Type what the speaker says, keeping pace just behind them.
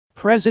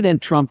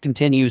President Trump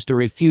continues to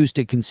refuse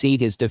to concede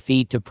his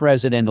defeat to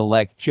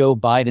President-elect Joe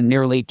Biden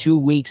nearly 2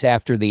 weeks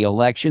after the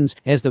elections,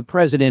 as the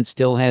president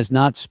still has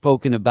not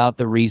spoken about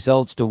the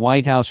results to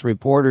White House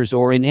reporters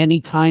or in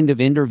any kind of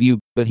interview,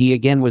 but he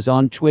again was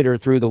on Twitter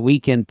through the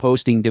weekend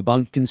posting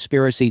debunked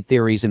conspiracy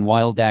theories and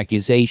wild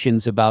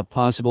accusations about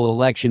possible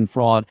election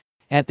fraud.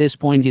 At this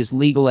point, his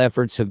legal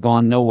efforts have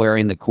gone nowhere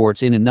in the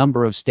courts in a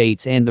number of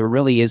states, and there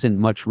really isn't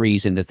much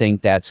reason to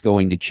think that's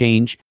going to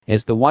change,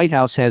 as the White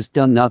House has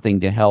done nothing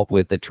to help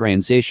with the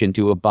transition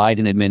to a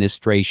Biden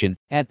administration.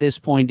 At this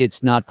point,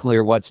 it's not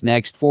clear what's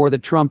next for the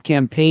Trump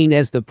campaign,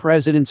 as the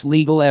president's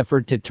legal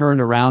effort to turn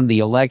around the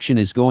election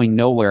is going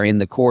nowhere in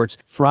the courts.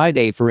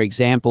 Friday, for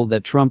example, the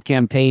Trump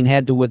campaign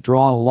had to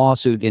withdraw a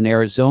lawsuit in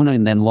Arizona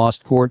and then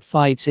lost court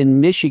fights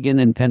in Michigan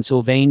and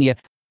Pennsylvania.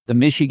 The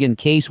Michigan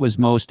case was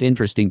most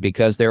interesting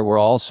because there were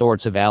all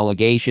sorts of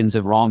allegations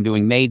of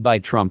wrongdoing made by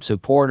Trump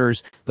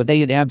supporters, but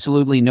they had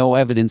absolutely no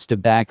evidence to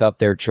back up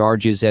their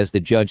charges, as the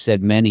judge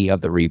said many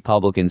of the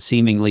Republicans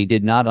seemingly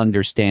did not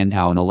understand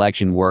how an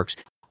election works.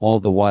 All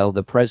the while,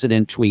 the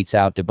president tweets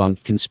out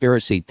debunked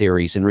conspiracy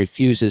theories and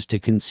refuses to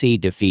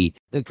concede defeat.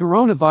 The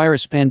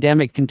coronavirus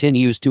pandemic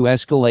continues to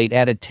escalate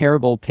at a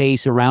terrible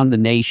pace around the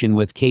nation,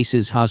 with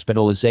cases,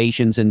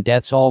 hospitalizations, and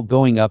deaths all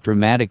going up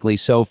dramatically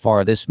so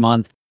far this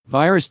month.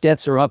 Virus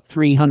deaths are up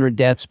 300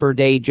 deaths per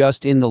day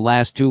just in the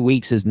last 2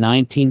 weeks, as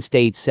 19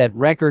 states set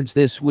records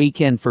this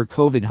weekend for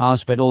COVID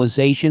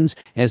hospitalizations,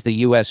 as the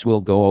U.S.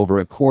 will go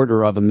over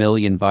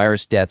 250,000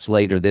 virus deaths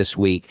later this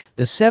week.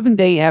 The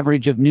 7-day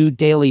average of new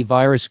daily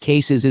virus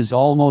cases is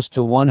almost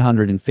to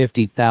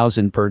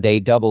 150,000 per day,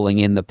 doubling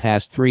in the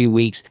past 3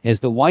 weeks, as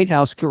the White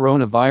House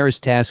Coronavirus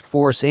Task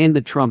Force and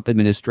the Trump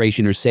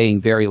administration are saying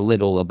very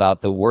little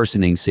about the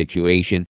worsening situation.